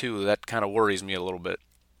number 2. That kind of worries me a little bit.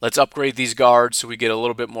 Let's upgrade these guards so we get a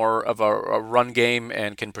little bit more of a run game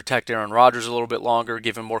and can protect Aaron Rodgers a little bit longer,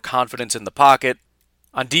 give him more confidence in the pocket.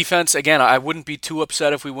 On defense, again, I wouldn't be too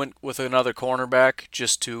upset if we went with another cornerback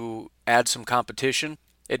just to add some competition.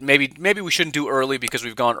 It maybe we shouldn't do early because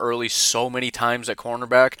we've gone early so many times at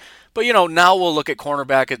cornerback. But now we'll look at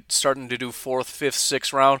cornerback at starting to do 4th, 5th,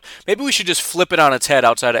 6th round. Maybe we should just flip it on its head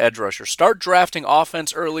outside of edge rusher. Start drafting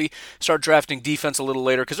offense early, start drafting defense a little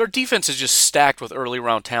later, because our defense is just stacked with early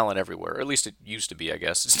round talent everywhere. At least it used to be, I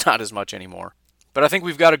guess. It's not as much anymore. But I think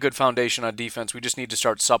we've got a good foundation on defense. We just need to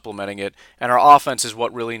start supplementing it. And our offense is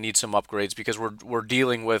what really needs some upgrades because we're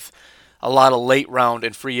dealing with a lot of late round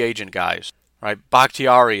and free agent guys. Right?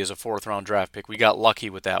 Bakhtiari is a 4th round draft pick. We got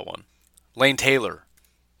lucky with that one. Lane Taylor,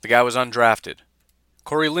 the guy was undrafted.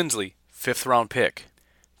 Corey Linsley, 5th round pick.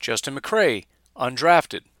 Justin McCray,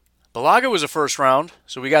 undrafted. Bulaga was a 1st round,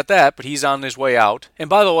 so we got that, but he's on his way out. And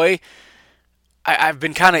by the way, I've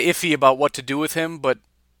been kind of iffy about what to do with him, but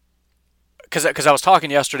because I was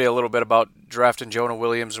talking yesterday a little bit about drafting Jonah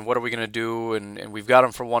Williams and what are we going to do, and we've got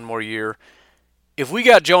him for one more year. If we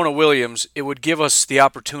got Jonah Williams, it would give us the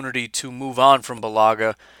opportunity to move on from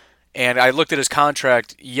Bulaga. And I looked at his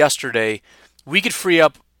contract yesterday. We could free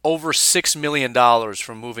up over $6 million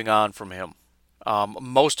from moving on from him.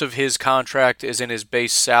 Most of his contract is in his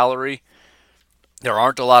base salary. There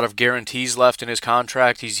aren't a lot of guarantees left in his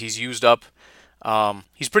contract. He's used up.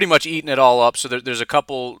 He's pretty much eaten it all up. So there's a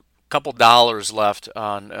couple dollars left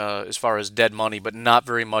on as far as dead money, but not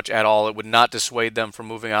very much at all. It would not dissuade them from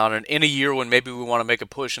moving on. And in a year when maybe we want to make a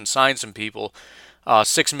push and sign some people,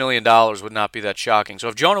 $6 million would not be that shocking. So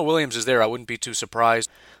if Jonah Williams is there, I wouldn't be too surprised.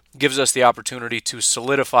 Gives us the opportunity to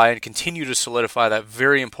solidify and continue to solidify that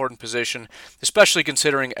very important position, especially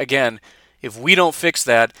considering, again, if we don't fix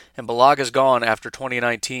that and Bulaga's gone after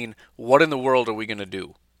 2019, what in the world are we going to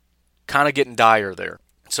do? Kind of getting dire there.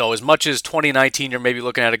 So as much as 2019, you're maybe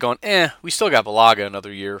looking at it going, we still got Bulaga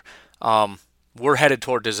another year. We're headed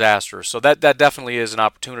toward disaster. So that definitely is an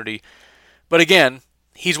opportunity. But again,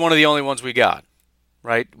 he's one of the only ones we got,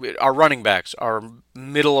 right? Our running backs, our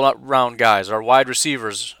middle round guys, our wide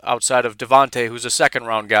receivers outside of Devontae, who's a 2nd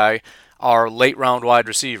round guy, are late round wide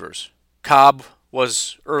receivers. Cobb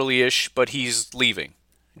was early-ish, but he's leaving.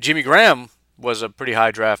 Jimmy Graham was a pretty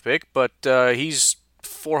high draft pick, but he's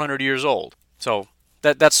 400 years old. So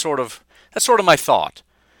That's sort of my thought.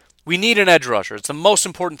 We need an edge rusher. It's the most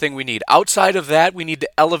important thing we need. Outside of that, we need to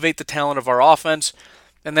elevate the talent of our offense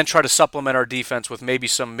and then try to supplement our defense with maybe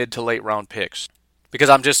some mid to late round picks. Because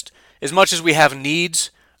as much as we have needs,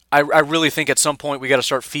 I really think at some point we got to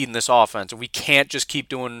start feeding this offense. And we can't just keep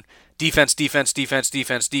doing defense,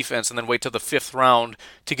 and then wait till the 5th round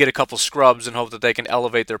to get a couple scrubs and hope that they can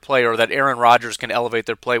elevate their play or that Aaron Rodgers can elevate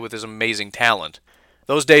their play with his amazing talent.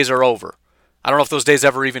 Those days are over. I don't know if those days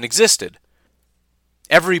ever even existed.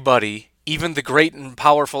 Everybody, even the great and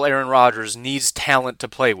powerful Aaron Rodgers, needs talent to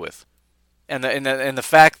play with. And the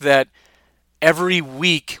fact that every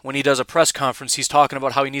week when he does a press conference, he's talking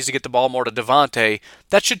about how he needs to get the ball more to Devontae,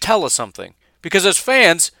 that should tell us something. Because as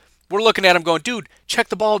fans, we're looking at him going, dude, check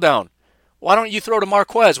the ball down. Why don't you throw to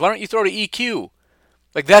Marquez? Why don't you throw to EQ?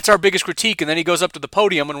 Like, that's our biggest critique. And then he goes up to the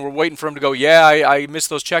podium and we're waiting for him to go, I missed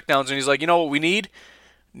those checkdowns. And he's like, you know what we need?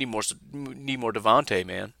 Need more Devontae,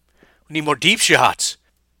 man. We need more deep shots.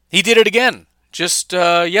 He did it again just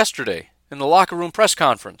yesterday in the locker room press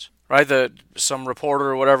conference, right? Some reporter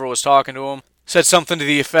or whatever was talking to him, said something to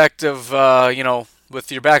the effect of,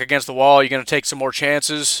 with your back against the wall, you're going to take some more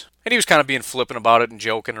chances. And he was kind of being flippant about it and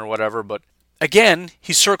joking or whatever. But again,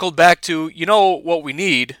 he circled back to, what we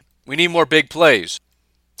need? We need more big plays.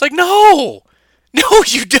 It's like, no,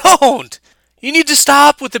 you don't. You need to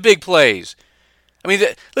stop with the big plays. I mean,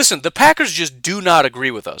 listen, the Packers just do not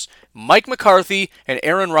agree with us. Mike McCarthy and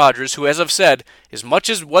Aaron Rodgers, who, as I've said, as much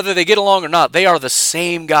as whether they get along or not, they are the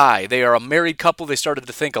same guy. They are a married couple. They started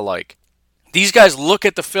to think alike. These guys look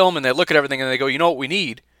at the film and they look at everything and they go, you know what we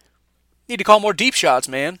need? We need to call more deep shots,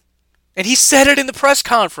 man. And he said it in the press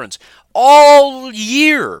conference all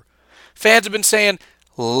year. Fans have been saying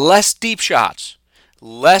less deep shots,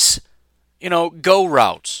 less, go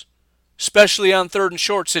routes, especially on 3rd and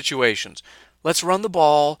short situations. Let's run the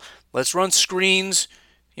ball. Let's run screens.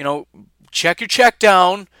 Check your check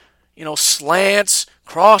down. Slants,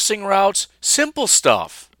 crossing routes, simple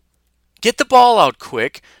stuff. Get the ball out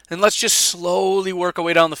quick, and let's just slowly work our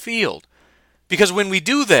way down the field. Because when we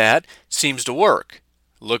do that, it seems to work.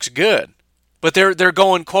 Looks good. But they're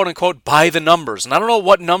going, quote-unquote, by the numbers. And I don't know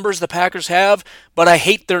what numbers the Packers have, but I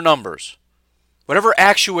hate their numbers. Whatever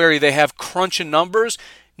actuary they have crunching numbers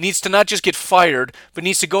needs to not just get fired, but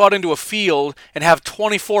needs to go out into a field and have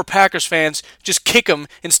 24 Packers fans just kick him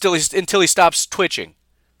until he stops twitching.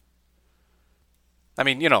 I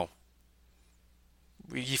mean,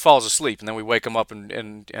 he falls asleep, and then we wake him up and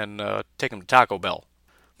take him to Taco Bell.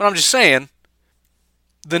 But I'm just saying,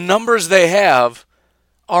 the numbers they have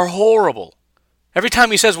are horrible. Every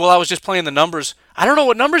time he says, well, I was just playing the numbers, I don't know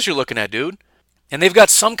what numbers you're looking at, dude. And they've got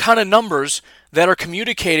some kind of numbers that are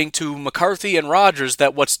communicating to McCarthy and Rodgers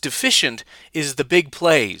that what's deficient is the big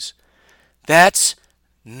plays. That's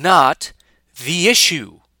not the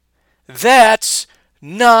issue. That's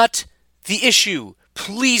not the issue.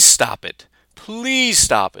 Please stop it. Please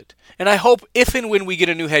stop it. And I hope if and when we get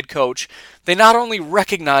a new head coach, they not only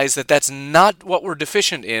recognize that that's not what we're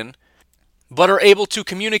deficient in, but are able to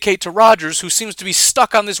communicate to Rodgers, who seems to be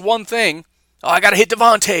stuck on this one thing. Oh, I got to hit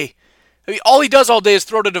Devontae. I mean, all he does all day is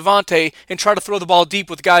throw to Devontae and try to throw the ball deep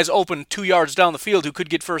with guys open 2 yards down the field who could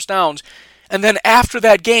get first downs. And then after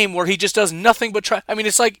that game where he just does nothing but try... I mean,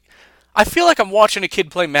 it's like... I feel like I'm watching a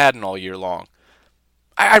kid play Madden all year long.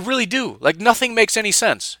 I really do. Like, nothing makes any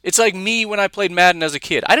sense. It's like me when I played Madden as a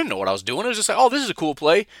kid. I didn't know what I was doing. I was just like, oh, this is a cool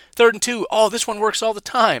play. 3rd and 2. Oh, this one works all the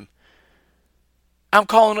time. I'm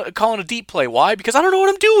calling a deep play. Why? Because I don't know what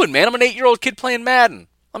I'm doing, man. I'm an 8-year-old kid playing Madden.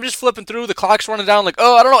 I'm just flipping through. The clock's running down like,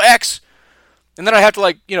 oh, I don't know, X. And then I have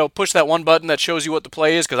to, push that one button that shows you what the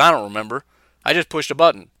play is because I don't remember. I just pushed a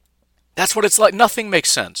button. That's what it's like. Nothing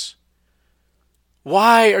makes sense.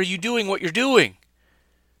 Why are you doing what you're doing?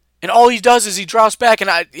 And all he does is he drops back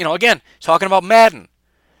and again, talking about Madden.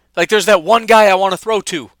 Like there's that one guy I want to throw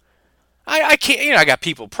to. I can't, I got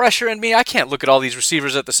people pressuring me. I can't look at all these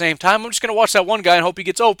receivers at the same time. I'm just going to watch that one guy and hope he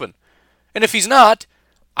gets open. And if he's not,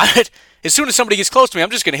 as soon as somebody gets close to me,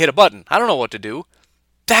 I'm just going to hit a button. I don't know what to do.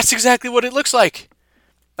 That's exactly what it looks like.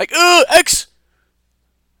 Like, X!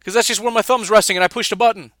 Because that's just where my thumb's resting and I pushed a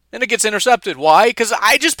button. And it gets intercepted. Why? Because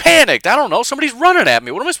I just panicked. I don't know. Somebody's running at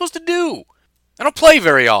me. What am I supposed to do? I don't play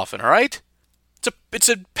very often, all right? It's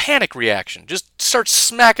a panic reaction. Just start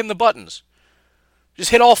smacking the buttons.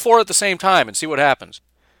 Just hit all 4 at the same time and see what happens.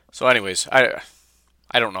 So anyways, I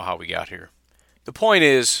don't know how we got here. The point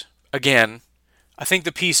is, again, I think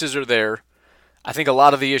the pieces are there. I think a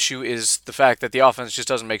lot of the issue is the fact that the offense just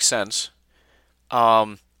doesn't make sense.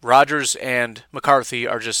 Rodgers and McCarthy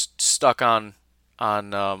are just stuck on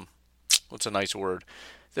what's a nice word?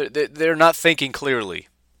 They're not thinking clearly.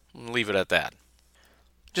 I'll leave it at that.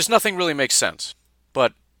 Just nothing really makes sense.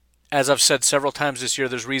 But as I've said several times this year,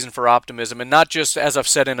 there's reason for optimism, and not just as I've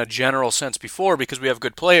said in a general sense before because we have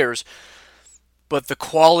good players, but the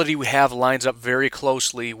quality we have lines up very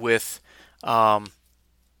closely with the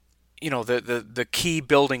key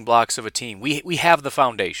building blocks of a team. We have the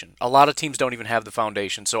foundation. A lot of teams don't even have the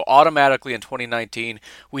foundation. So automatically in 2019,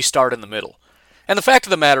 we start in the middle. And the fact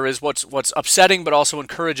of the matter is what's upsetting but also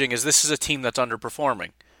encouraging is this is a team that's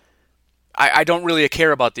underperforming. I don't really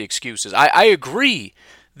care about the excuses. I agree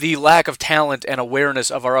the lack of talent and awareness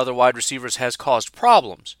of our other wide receivers has caused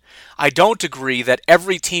problems. I don't agree that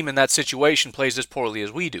every team in that situation plays as poorly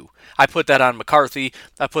as we do. I put that on McCarthy.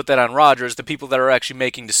 I put that on Rodgers, the people that are actually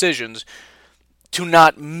making decisions, to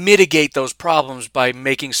not mitigate those problems by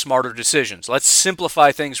making smarter decisions. Let's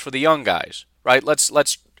simplify things for the young guys, right?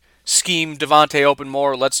 Let's scheme Devontae open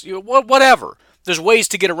more. Whatever. There's ways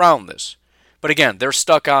to get around this. But again, they're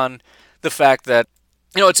stuck on the fact that,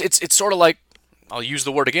 it's sort of like, I'll use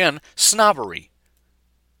the word again, snobbery.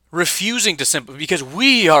 Refusing to simplify, because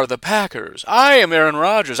we are the Packers. I am Aaron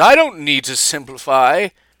Rodgers. I don't need to simplify.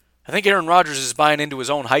 I think Aaron Rodgers is buying into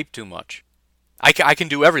his own hype too much. I can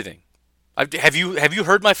do everything. Have you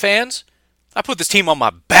heard my fans? I put this team on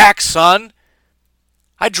my back, son.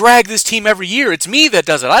 I drag this team every year. It's me that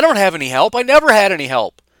does it. I don't have any help. I never had any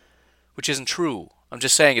help. Which isn't true. I'm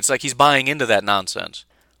just saying it's like he's buying into that nonsense.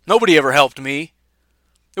 Nobody ever helped me.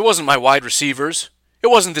 It wasn't my wide receivers. It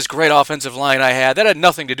wasn't this great offensive line I had. That had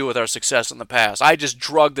nothing to do with our success in the past. I just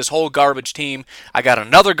drugged this whole garbage team. I got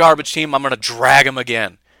another garbage team. I'm going to drag them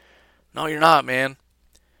again. No, you're not, man.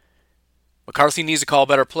 McCarthy needs to call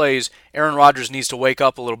better plays. Aaron Rodgers needs to wake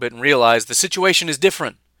up a little bit and realize the situation is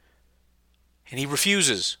different. And he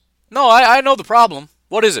refuses. No, I know the problem.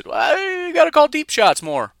 What is it? You got to call deep shots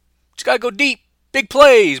more. Just got to go deep. Big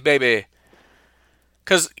plays, baby.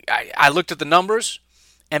 Because I looked at the numbers,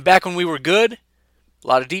 and back when we were good, a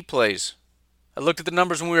lot of deep plays. I looked at the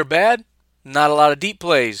numbers when we were bad, not a lot of deep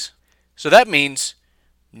plays. So that means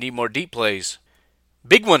need more deep plays.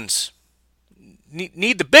 Big ones.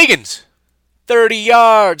 Need the big ones. 30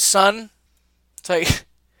 yards, son. It's like,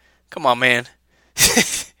 come on, man.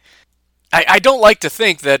 I don't like to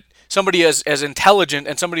think that somebody as intelligent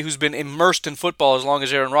and somebody who's been immersed in football as long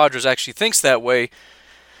as Aaron Rodgers actually thinks that way.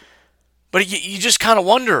 But you just kind of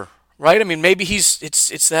wonder, right? I mean, maybe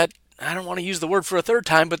it's that I don't want to use the word for a third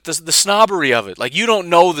time, but the snobbery of it. Like, you don't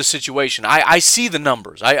know the situation. I see the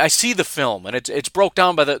numbers. I see the film, and it's broke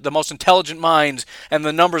down by the most intelligent minds, and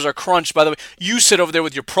the numbers are crunched by the way. You sit over there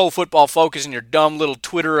with your Pro Football Focus and your dumb little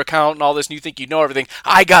Twitter account and all this, and you think you know everything.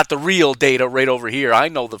 I got the real data right over here. I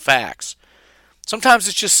know the facts. Sometimes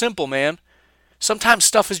it's just simple, man. Sometimes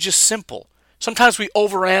stuff is just simple. Sometimes we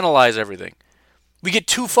overanalyze everything. We get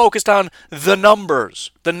too focused on the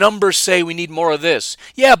numbers. The numbers say we need more of this.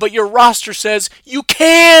 Yeah, but your roster says you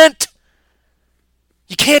can't.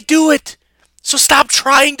 You can't do it. So stop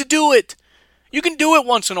trying to do it. You can do it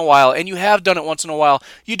once in a while, and you have done it once in a while.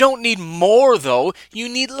 You don't need more, though. You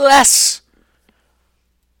need less.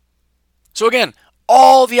 So again,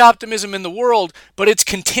 all the optimism in the world, but it's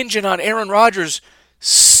contingent on Aaron Rodgers.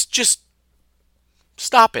 Just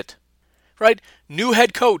stop it. Right? New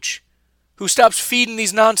head coach who stops feeding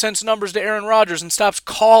these nonsense numbers to Aaron Rodgers and stops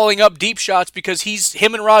calling up deep shots because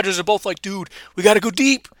him and Rodgers are both like, dude, we got to go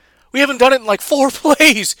deep. We haven't done it in like 4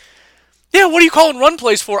 plays. Yeah, what are you calling run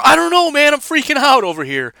plays for? I don't know, man. I'm freaking out over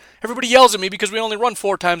here. Everybody yells at me because we only run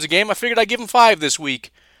 4 times a game. I figured I'd give them 5 this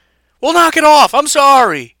week. Well, knock it off. I'm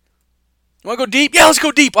sorry. You want to go deep? Yeah, let's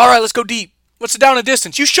go deep. All right, let's go deep. What's the down and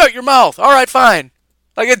distance? You shut your mouth. All right, fine.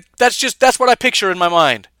 That's what I picture in my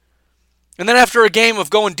mind. And then after a game of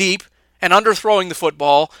going deep and underthrowing the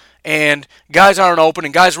football, and guys aren't open,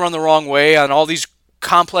 and guys run the wrong way on all these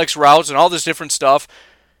complex routes and all this different stuff,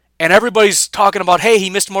 and everybody's talking about, hey,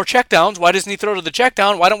 he missed more checkdowns. Why doesn't he throw to the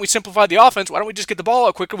checkdown? Why don't we simplify the offense? Why don't we just get the ball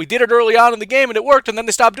out quicker? We did it early on in the game, and it worked, and then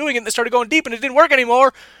they stopped doing it, and they started going deep, and it didn't work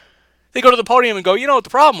anymore. They go to the podium and go, you know what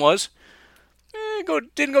the problem was?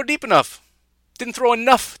 Didn't go deep enough. Didn't throw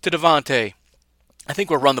enough to Devontae. I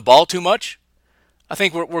think we're run the ball too much. I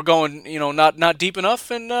think we're going, not deep enough,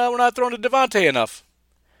 and we're not throwing to Devontae enough.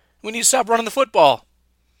 We need to stop running the football.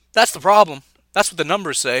 That's the problem. That's what the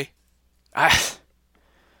numbers say. I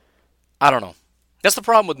don't know. That's the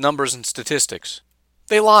problem with numbers and statistics.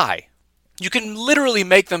 They lie. You can literally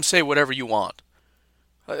make them say whatever you want.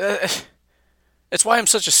 That's why I'm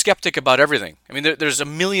such a skeptic about everything. I mean, there's a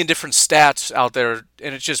million different stats out there,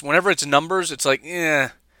 and it's just, whenever it's numbers, it's like,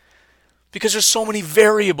 because there's so many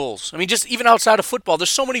variables. I mean, just even outside of football, there's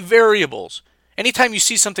so many variables. Anytime you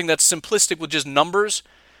see something that's simplistic with just numbers,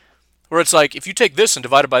 where it's like, if you take this and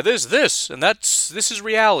divide it by this, and this is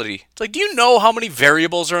reality. It's like, do you know how many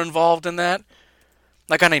variables are involved in that?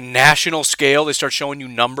 Like on a national scale, they start showing you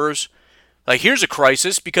numbers. Like, here's a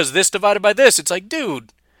crisis because this divided by this. It's like,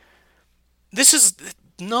 dude, this is,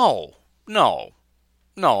 no,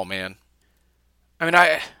 man. I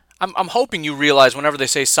mean, I'm hoping you realize whenever they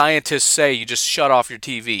say scientists say, you just shut off your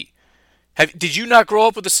TV. Did you not grow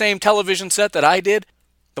up with the same television set that I did?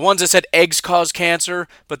 The ones that said eggs cause cancer,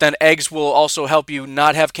 but then eggs will also help you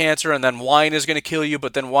not have cancer, and then wine is going to kill you,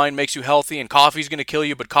 but then wine makes you healthy, and coffee is going to kill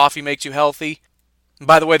you, but coffee makes you healthy. And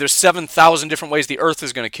by the way, there's 7,000 different ways the earth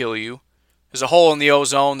is going to kill you. There's a hole in the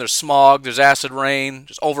ozone, there's smog, there's acid rain,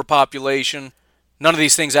 there's overpopulation. None of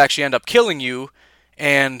these things actually end up killing you,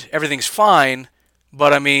 and everything's fine.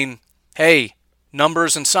 But I mean, hey,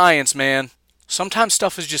 numbers and science, man. Sometimes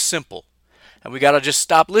stuff is just simple. And we got to just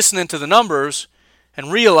stop listening to the numbers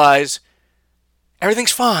and realize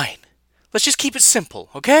everything's fine. Let's just keep it simple,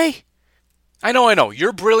 okay? I know.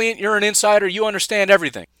 You're brilliant. You're an insider. You understand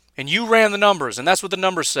everything. And you ran the numbers, and that's what the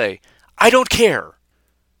numbers say. I don't care.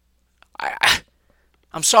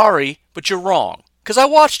 I'm sorry, but you're wrong. Because I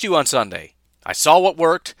watched you on Sunday. I saw what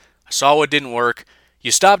worked. I saw what didn't work.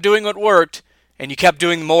 You stopped doing what worked, and you kept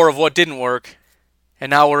doing more of what didn't work, and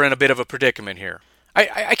now we're in a bit of a predicament here.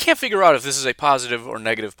 I can't figure out if this is a positive or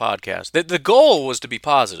negative podcast. The goal was to be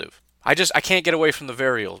positive. I can't get away from the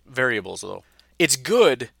variables, though. It's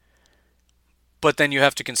good, but then you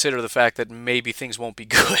have to consider the fact that maybe things won't be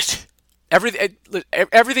good.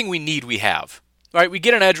 Everything we need, we have. Right? We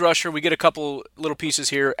get an edge rusher, we get a couple little pieces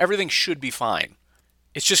here. Everything should be fine.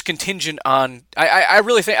 It's just contingent on. I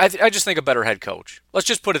really think. I just think a better head coach. Let's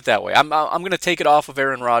just put it that way. I'm going to take it off of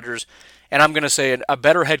Aaron Rodgers, and I'm going to say a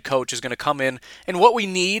better head coach is going to come in. And what we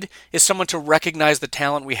need is someone to recognize the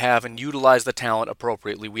talent we have and utilize the talent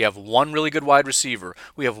appropriately. We have one really good wide receiver.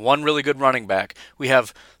 We have one really good running back. We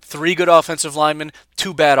have 3 good offensive linemen,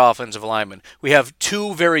 2 bad offensive linemen. We have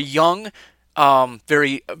 2 very young,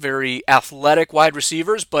 very, very athletic wide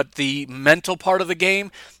receivers, but the mental part of the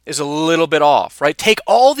game is a little bit off, right? Take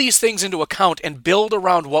all these things into account and build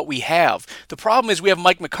around what we have. The problem is we have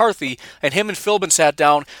Mike McCarthy, and him and Philbin sat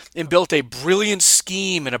down and built a brilliant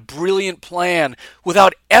scheme and a brilliant plan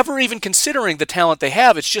without ever even considering the talent they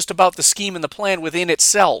have. It's just about the scheme and the plan within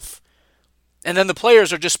itself. And then the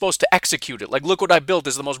players are just supposed to execute it. Like, look what I built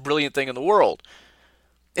is the most brilliant thing in the world.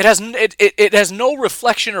 It has no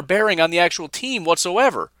reflection or bearing on the actual team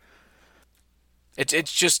whatsoever.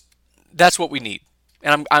 It's just that's what we need.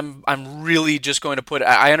 And I'm really just going to put.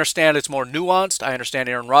 I understand it's more nuanced. I understand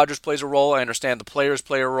Aaron Rodgers plays a role. I understand the players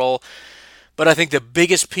play a role. But I think the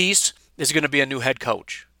biggest piece is going to be a new head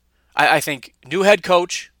coach. I think new head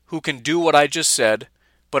coach who can do what I just said,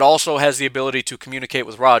 but also has the ability to communicate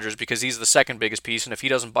with Rodgers because he's the second biggest piece. And if he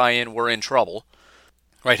doesn't buy in, we're in trouble.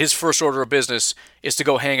 Right? His first order of business is to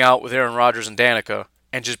go hang out with Aaron Rodgers and Danica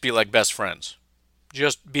and just be like best friends.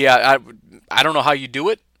 Just be. I don't know how you do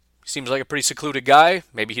it. Seems like a pretty secluded guy.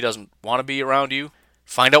 Maybe he doesn't want to be around you.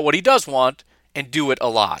 Find out what he does want and do it a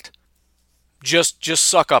lot. Just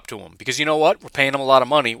suck up to him. Because you know what? We're paying him a lot of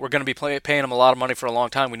money. We're going to be paying him a lot of money for a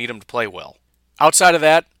long time. We need him to play well. Outside of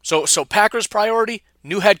that, so Packers' priority,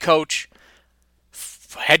 new head coach.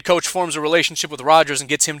 Head coach forms a relationship with Rodgers and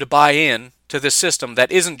gets him to buy in to this system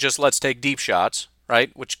that isn't just let's take deep shots,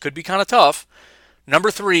 right? Which could be kind of tough.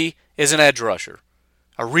 Number 3 is an edge rusher.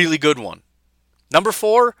 A really good one. Number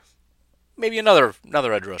 4, maybe another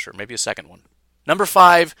edge rusher, maybe a second one. Number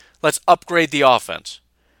 5, let's upgrade the offense.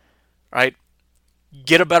 Right?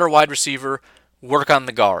 Get a better wide receiver, work on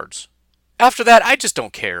the guards. After that, I just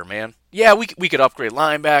don't care, man. Yeah, we could upgrade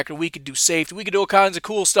linebacker, we could do safety, we could do all kinds of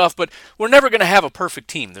cool stuff, but we're never going to have a perfect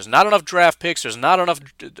team. There's not enough draft picks, there's not enough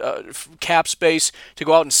cap space to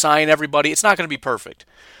go out and sign everybody. It's not going to be perfect.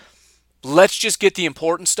 Let's just get the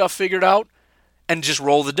important stuff figured out and just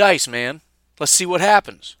roll the dice, man. Let's see what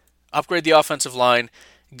happens. Upgrade the offensive line,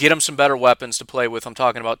 get them some better weapons to play with. I'm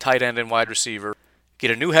talking about tight end and wide receiver.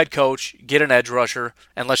 Get a new head coach, get an edge rusher,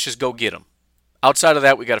 and let's just go get them. Outside of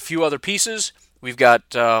that, we got a few other pieces. We've got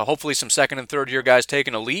hopefully some second and third year guys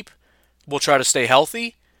taking a leap. We'll try to stay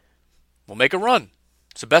healthy. We'll make a run.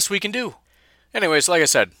 It's the best we can do. Anyways, like I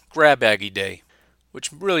said, grab baggy day,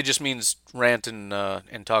 which really just means rant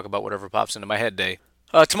and talk about whatever pops into my head day.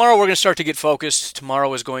 Tomorrow we're going to start to get focused.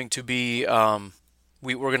 Tomorrow is going to be,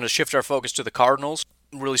 we're going to shift our focus to the Cardinals,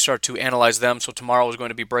 really start to analyze them. So tomorrow is going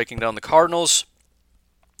to be breaking down the Cardinals.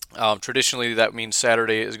 Traditionally, that means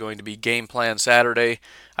Saturday is going to be Game Plan Saturday.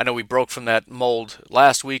 I know we broke from that mold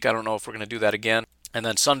last week. I don't know if we're going to do that again. And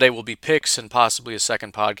then Sunday will be picks and possibly a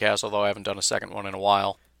second podcast, although I haven't done a second one in a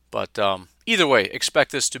while. But either way,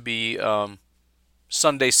 expect this to be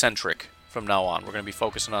Sunday-centric from now on. We're going to be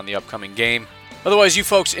focusing on the upcoming game. Otherwise, you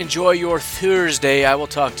folks enjoy your Thursday. I will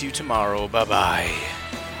talk to you tomorrow. Bye-bye.